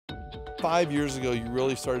5 years ago, you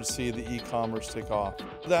really started to see the e-commerce take off.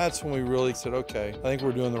 That's when we really said, okay, I think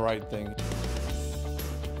we're doing the right thing.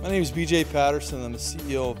 My name is BJ Patterson. I'm the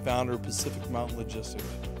CEO and founder of Pacific Mountain Logistics.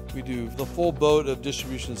 We do the full boat of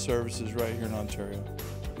distribution services right here in Ontario.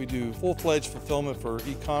 We do full-fledged fulfillment for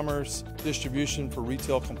e-commerce, distribution for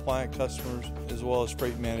retail compliant customers, as well as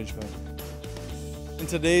freight management. In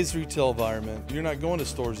today's retail environment, you're not going to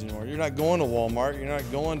stores anymore. You're not going to Walmart. You're not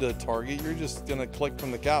going to Target. You're just going to click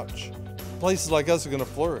from the couch. Places like us are going to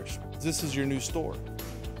flourish. This is your new store.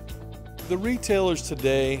 The retailers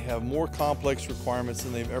today have more complex requirements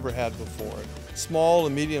than they've ever had before. Small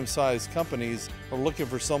and medium-sized companies are looking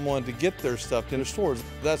for someone to get their stuff in their stores.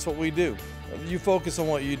 That's what we do. You focus on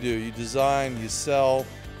what you do. You design, you sell,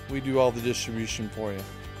 we do all the distribution for you.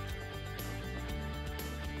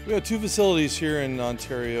 We have two facilities here in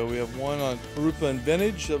Ontario. We have one on Arupa and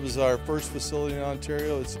Vintage. That was our first facility in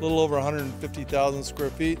Ontario. It's a little over 150,000 square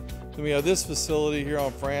feet. Then we have this facility here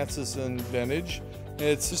on Francis and Vintage. And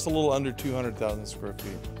it's just a little under 200,000 square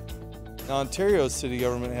feet. Now, Ontario's city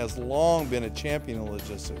government has long been a champion in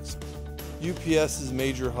logistics. UPS's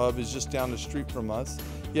major hub is just down the street from us.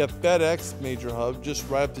 You have FedEx major hub just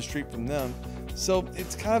right up the street from them. So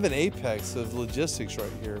it's kind of an apex of logistics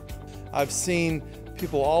right here. I've seen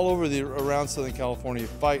people all over around Southern California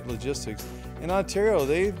fight logistics. In Ontario,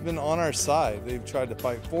 they've been on our side. They've tried to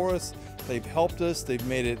fight for us. They've helped us. They've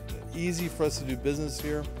made it easy for us to do business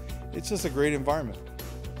here. It's just a great environment.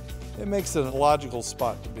 It makes it a logical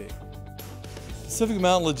spot to be. Pacific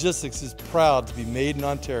Mountain Logistics is proud to be made in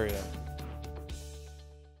Ontario.